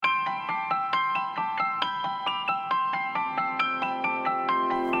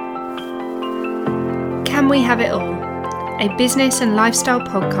We Have It All, a business and lifestyle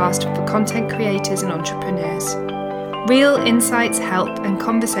podcast for content creators and entrepreneurs. Real insights, help and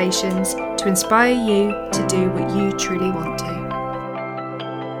conversations to inspire you to do what you truly want to.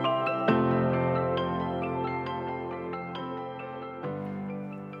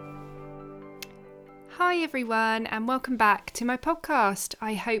 Hi everyone and welcome back to my podcast.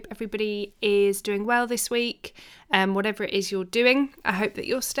 I hope everybody is doing well this week. Whatever it is you're doing, I hope that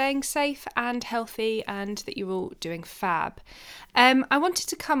you're staying safe and healthy and that you're all doing fab. I wanted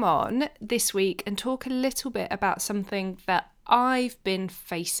to come on this week and talk a little bit about something that I've been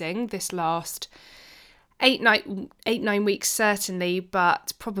facing this last 8-9 weeks certainly,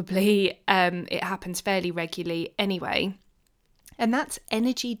 but probably it happens fairly regularly anyway. And that's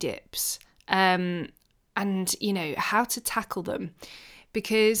energy dips. And, you know, how to tackle them.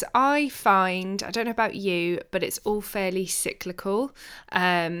 Because I find, I don't know about you, but it's all fairly cyclical.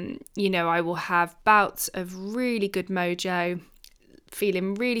 You know, I will have bouts of really good mojo,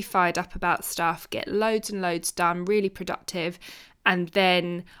 feeling really fired up about stuff, get loads and loads done, really productive, and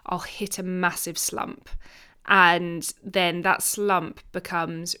then I'll hit a massive slump. And then that slump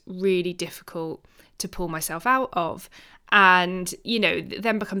becomes really difficult to pull myself out of. And, you know,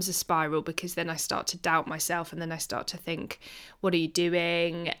 then becomes a spiral because then I start to doubt myself and then I start to think, what are you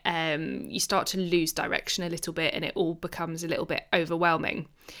doing? You start to lose direction a little bit and it all becomes a little bit overwhelming.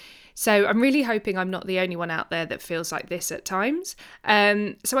 So I'm really hoping I'm not the only one out there that feels like this at times.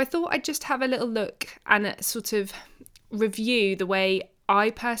 So I thought I'd just have a little look and sort of review the way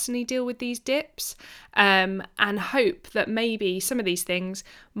I personally deal with these dips, and hope that maybe some of these things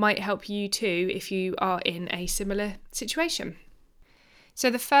might help you too if you are in a similar situation. So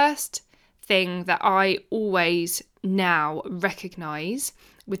the first thing that I always now recognise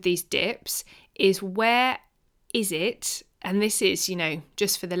with these dips is where is it, and this is, you know,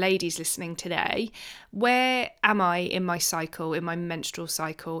 just for the ladies listening today, where am I in my cycle, in my menstrual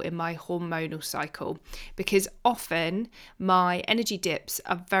cycle, in my hormonal cycle? Because often my energy dips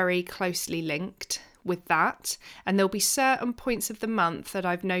are very closely linked with that, and there'll be certain points of the month that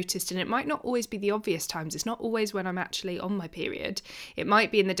I've noticed, and it might not always be the obvious times. It's not always when I'm actually on my period. It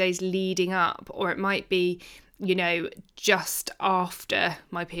might be in the days leading up, or it might be, you know, just after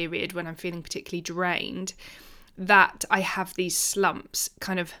my period when I'm feeling particularly drained, that I have these slumps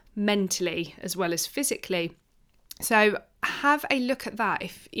kind of mentally as well as physically. So have a look at that.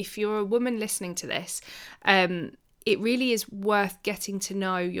 If you're a woman listening to this, it really is worth getting to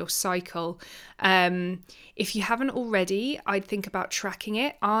know your cycle. If you haven't already, I'd think about tracking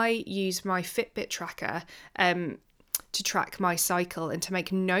it. I use my Fitbit tracker to track my cycle and to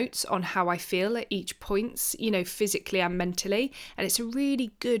make notes on how I feel at each point, you know, physically and mentally. And it's a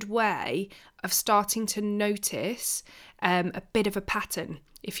really good way of starting to notice a bit of a pattern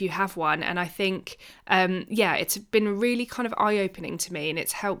if you have one. And I think, it's been really kind of eye-opening to me, and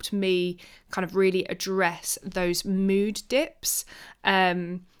it's helped me kind of really address those mood dips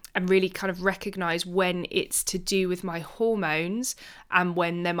and really kind of recognise when it's to do with my hormones and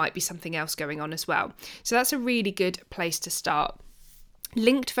when there might be something else going on as well. So that's a really good place to start.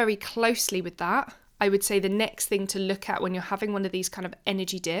 Linked very closely with that, I would say the next thing to look at when you're having one of these kind of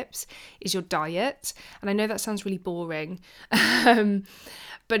energy dips is your diet. And I know that sounds really boring,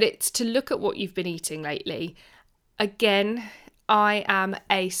 but it's to look at what you've been eating lately. Again, I am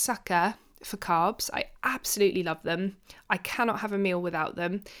a sucker for carbs. I absolutely love them. I cannot have a meal without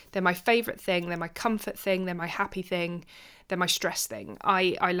them. They're my favourite thing. They're my comfort thing. They're my happy thing. They're my stress thing.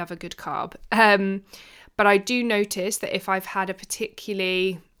 I love a good carb. But I do notice that if I've had a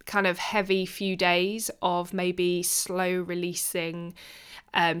particularly kind of heavy few days of maybe slow releasing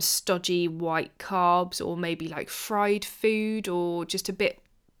stodgy white carbs, or maybe like fried food, or just a bit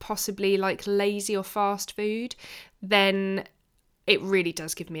possibly like lazy or fast food, then it really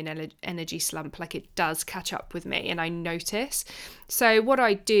does give me an energy slump. Like, it does catch up with me and I notice. So what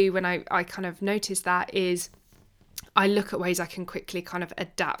I do when I kind of notice that is I look at ways I can quickly kind of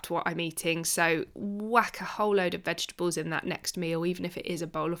adapt what I'm eating. So whack a whole load of vegetables in that next meal, even if it is a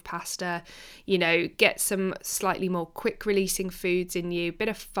bowl of pasta. You know, get some slightly more quick releasing foods in you, bit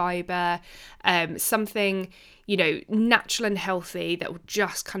of fibre, something, you know, natural and healthy that will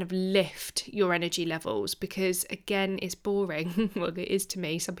just kind of lift your energy levels. Because again, it's boring. Well, it is to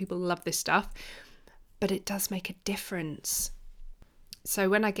me. Some people love this stuff, but it does make a difference. So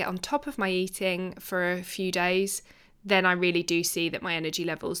when I get on top of my eating for a few days, then I really do see that my energy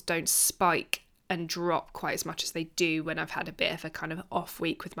levels don't spike and drop quite as much as they do when I've had a bit of a kind of off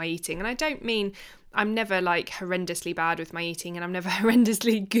week with my eating. And I don't mean I'm never like horrendously bad with my eating, and I'm never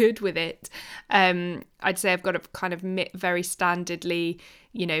horrendously good with it. I'd say I've got a kind of very standardly,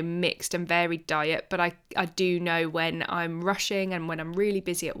 mixed and varied diet, but I do know when I'm rushing and when I'm really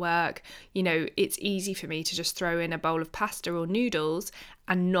busy at work, it's easy for me to just throw in a bowl of pasta or noodles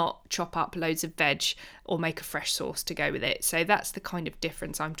and not chop up loads of veg or make a fresh sauce to go with it. So that's the kind of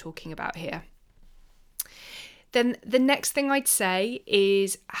difference I'm talking about here. Then the next thing I'd say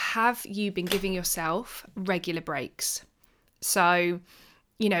is, have you been giving yourself regular breaks? So,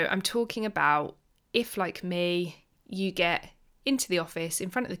 I'm talking about if, like me, you get into the office, in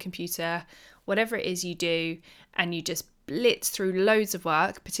front of the computer, whatever it is you do, and you just blitz through loads of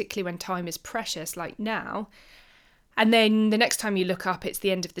work, particularly when time is precious like now. And then the next time you look up, it's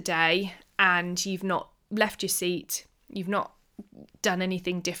the end of the day and you've not left your seat, you've not done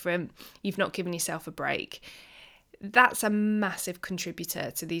anything different, you've not given yourself a break. That's a massive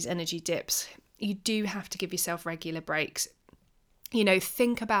contributor to these energy dips. You do have to give yourself regular breaks.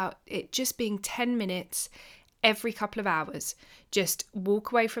 Think about it just being 10 minutes every couple of hours. Just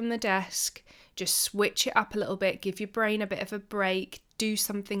walk away from the desk, just switch it up a little bit, give your brain a bit of a break, do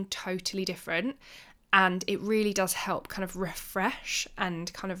something totally different. And it really does help kind of refresh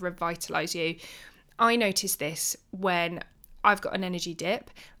and kind of revitalize you. I notice this when I've got an energy dip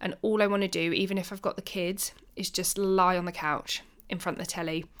and all I want to do, even if I've got the kids, is just lie on the couch in front of the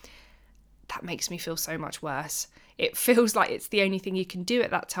telly. That makes me feel so much worse. It feels like it's the only thing you can do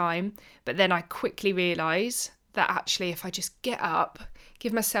at that time. But then I quickly realise that actually if I just get up,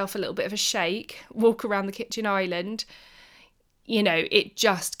 give myself a little bit of a shake, walk around the kitchen island, it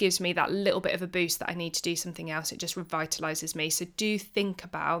just gives me that little bit of a boost that I need to do something else. It just revitalises me. So do think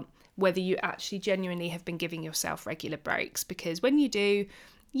about whether you actually genuinely have been giving yourself regular breaks, because when you do,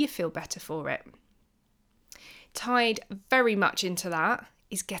 you feel better for it. Tied very much into that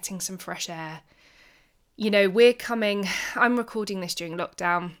is getting some fresh air. I'm recording this during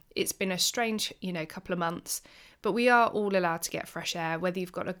lockdown. It's been a strange, couple of months, but we are all allowed to get fresh air, whether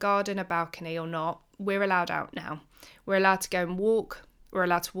you've got a garden, a balcony or not. We're allowed out now. We're allowed to go and walk. We're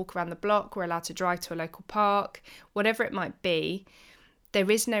allowed to walk around the block. We're allowed to drive to a local park, whatever it might be. There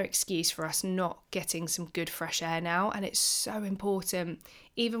is no excuse for us not getting some good fresh air now, and it's so important.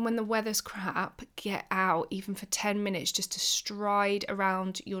 Even when the weather's crap, get out, even for 10 minutes, just to stride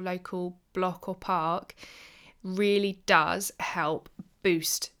around your local block or park. Really does help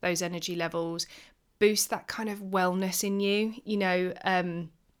boost those energy levels, boost that kind of wellness in you.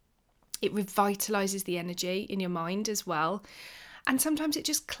 It revitalizes the energy in your mind as well. And sometimes it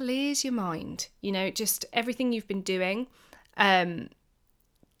just clears your mind, just everything you've been doing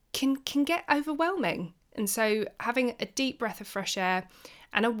can get overwhelming. And so having a deep breath of fresh air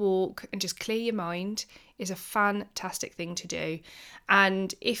and a walk and just clear your mind is a fantastic thing to do.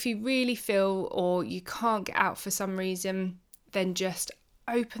 And if you really feel or you can't get out for some reason, then just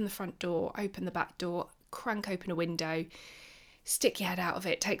open the front door, open the back door, crank open a window, stick your head out of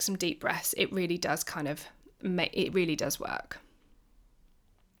it, take some deep breaths. It really does it really does work.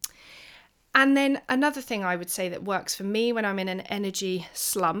 And then another thing I would say that works for me when I'm in an energy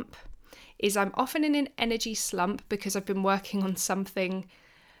slump is I'm often in an energy slump because I've been working on something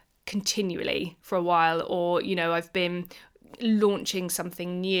continually for a while, or, I've been launching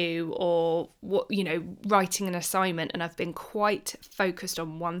something new, or writing an assignment, and I've been quite focused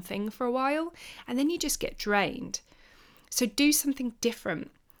on one thing for a while, and then you just get drained. So do something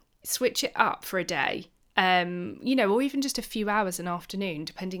different, switch it up for a day. Or even just a few hours an afternoon,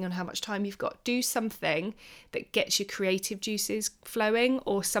 depending on how much time you've got. Do something that gets your creative juices flowing,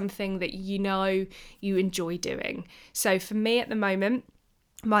 or something that you enjoy doing. So for me at the moment,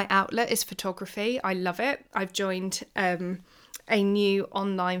 my outlet is photography. I love it. I've joined a new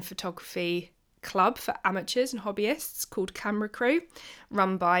online photography club for amateurs and hobbyists called Camera Crew,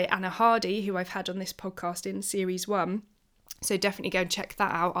 run by Anna Hardy, who I've had on this podcast in series 1. So definitely go and check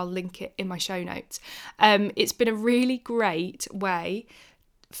that out. I'll link it in my show notes. It's been a really great way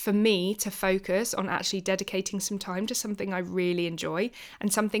for me to focus on actually dedicating some time to something I really enjoy,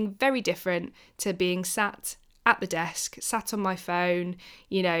 and something very different to being sat at the desk, sat on my phone,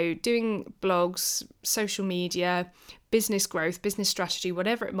 doing blogs, social media, business growth, business strategy,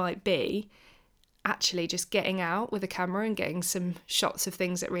 whatever it might be. Actually just getting out with a camera and getting some shots of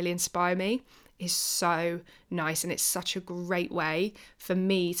things that really inspire me is so nice, and it's such a great way for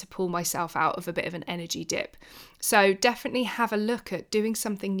me to pull myself out of a bit of an energy dip. So definitely have a look at doing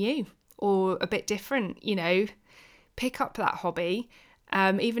something new or a bit different, pick up that hobby,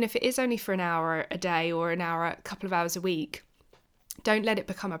 even if it is only for an hour a day or an hour, a couple of hours a week. Don't let it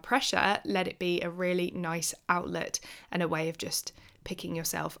become a pressure, let it be a really nice outlet and a way of just picking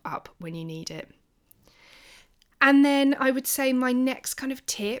yourself up when you need it. And then I would say my next kind of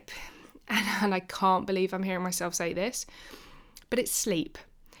tip, and I can't believe I'm hearing myself say this, but it's sleep.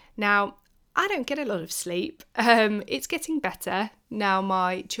 Now, I don't get a lot of sleep. It's getting better. Now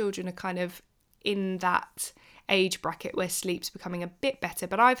my children are kind of in that age bracket where sleep's becoming a bit better,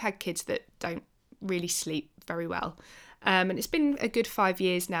 but I've had kids that don't really sleep very well. And it's been a good 5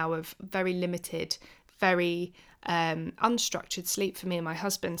 years now of very limited, very unstructured sleep for me and my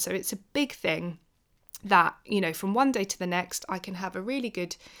husband. So it's a big thing that, from one day to the next, I can have a really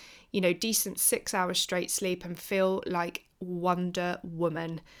good, decent 6 hours straight sleep and feel like Wonder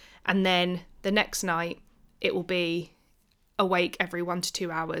Woman. And then the next night, it will be awake every 1 to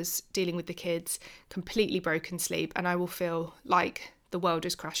 2 hours, dealing with the kids, completely broken sleep, and I will feel like the world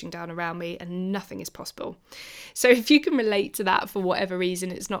is crashing down around me and nothing is possible. So if you can relate to that for whatever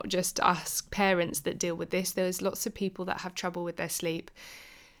reason, it's not just us parents that deal with this. There's lots of people that have trouble with their sleep.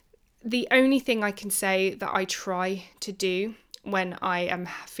 The only thing I can say that I try to do when I am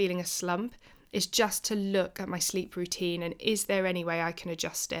feeling a slump is just to look at my sleep routine and is there any way I can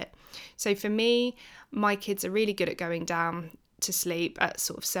adjust it. So for me, my kids are really good at going down to sleep at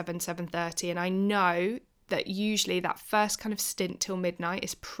sort of 7:30, and I know that usually that first kind of stint till midnight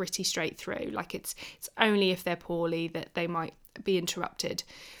is pretty straight through. Like it's only if they're poorly that they might be interrupted.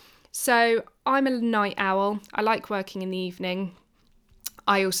 So I'm a night owl. I like working in the evening.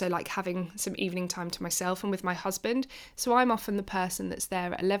 I also like having some evening time to myself and with my husband. So I'm often the person that's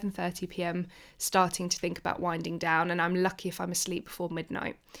there at 11:30 p.m. starting to think about winding down, and I'm lucky if I'm asleep before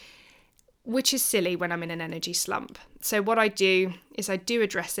midnight, which is silly when I'm in an energy slump. So what I do is I do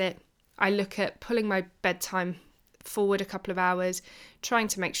address it. I look at pulling my bedtime forward a couple of hours, trying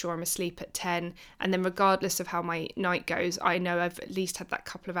to make sure I'm asleep at 10, and then regardless of how my night goes, I know I've at least had that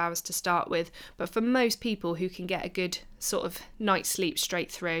couple of hours to start with. But for most people who can get a good sort of night's sleep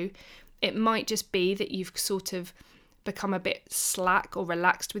straight through, it might just be that you've sort of become a bit slack or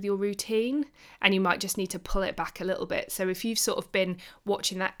relaxed with your routine, and you might just need to pull it back a little bit. So if you've sort of been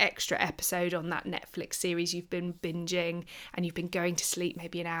watching that extra episode on that Netflix series you've been binging, and you've been going to sleep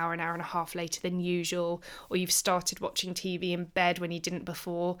maybe an hour and a half later than usual, or you've started watching TV in bed when you didn't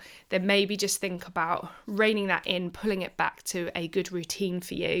before, then maybe just think about reining that in, pulling it back to a good routine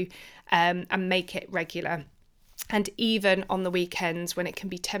for you, and make it regular. And even on the weekends when it can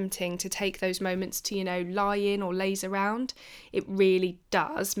be tempting to take those moments to, lie in or laze around, it really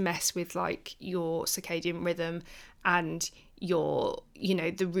does mess with like your circadian rhythm and your,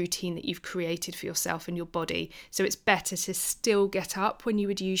 the routine that you've created for yourself and your body. So it's better to still get up when you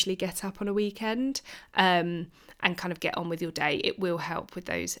would usually get up on a weekend, and kind of get on with your day. It will help with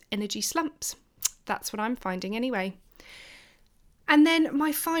those energy slumps. That's what I'm finding anyway. And then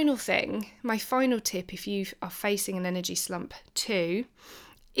my final tip, if you are facing an energy slump too,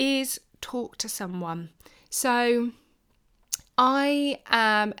 is talk to someone. So I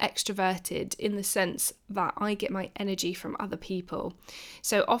am extroverted in the sense that I get my energy from other people.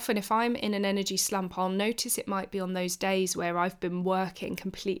 So often if I'm in an energy slump, I'll notice it might be on those days where I've been working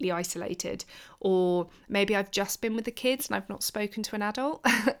completely isolated, or maybe I've just been with the kids and I've not spoken to an adult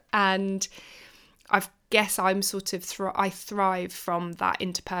and I guess I'm sort of I thrive from that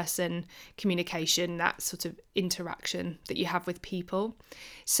interperson communication, that sort of interaction that you have with people.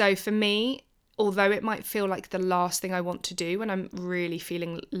 So for me, although it might feel like the last thing I want to do when I'm really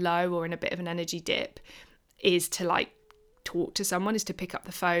feeling low or in a bit of an energy dip is to like talk to someone, is to pick up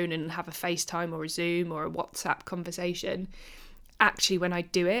the phone and have a FaceTime or a Zoom or a WhatsApp conversation. Actually, when I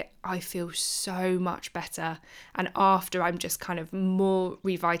do it, I feel so much better. And after, I'm just kind of more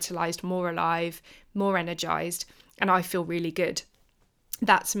revitalized, more alive, more energized, and I feel really good.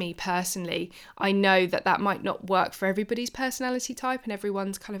 That's me personally. I know that that might not work for everybody's personality type and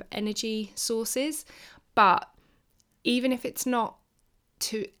everyone's kind of energy sources, but even if it's not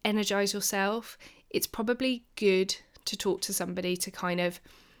to energize yourself, it's probably good to talk to somebody to kind of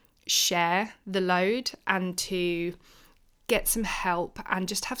share the load and to get some help and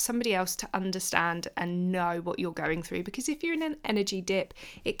just have somebody else to understand and know what you're going through. Because if you're in an energy dip,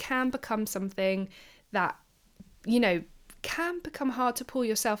 it can become something that, can become hard to pull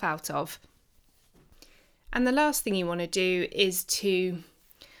yourself out of. And the last thing you want to do is to,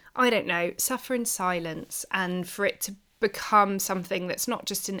 suffer in silence, and for it to become something that's not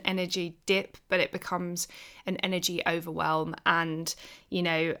just an energy dip, but it becomes an energy overwhelm and,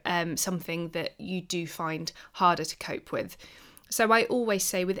 something that you do find harder to cope with. So I always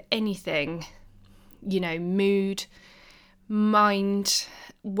say with anything, mood, mind,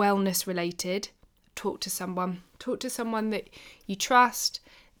 wellness related, talk to someone that you trust,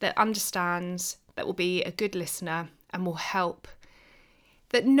 that understands, that will be a good listener and will help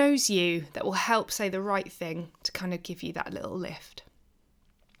that knows you, that will help say the right thing to kind of give you that little lift.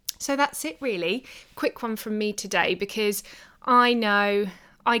 So that's it really. Quick one from me today, because I know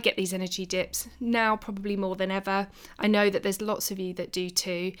I get these energy dips now probably more than ever. I know that there's lots of you that do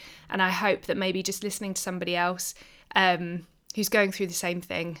too, and I hope that maybe just listening to somebody else who's going through the same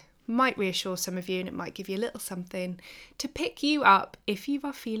thing might reassure some of you, and it might give you a little something to pick you up if you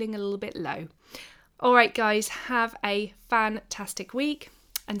are feeling a little bit low. All right, guys, have a fantastic week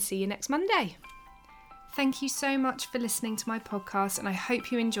and see you next Monday. Thank you so much for listening to my podcast, and I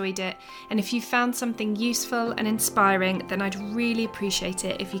hope you enjoyed it. And if you found something useful and inspiring, then I'd really appreciate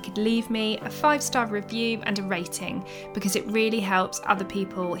it if you could leave me a 5-star review and a rating, because it really helps other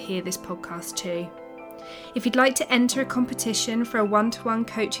people hear this podcast too. If you'd like to enter a competition for a one-to-one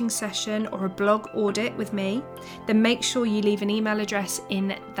coaching session or a blog audit with me, then make sure you leave an email address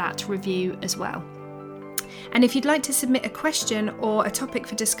in that review as well. And if you'd like to submit a question or a topic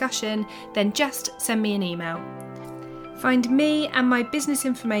for discussion, then just send me an email. Find me and my business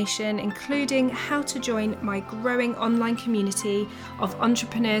information, including how to join my growing online community of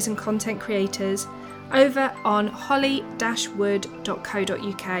entrepreneurs and content creators, over on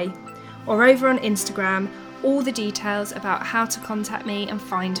holly-wood.co.uk or over on Instagram. All the details about how to contact me and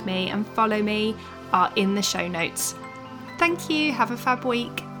find me and follow me are in the show notes. Thank you. Have a fab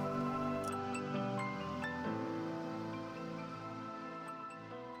week.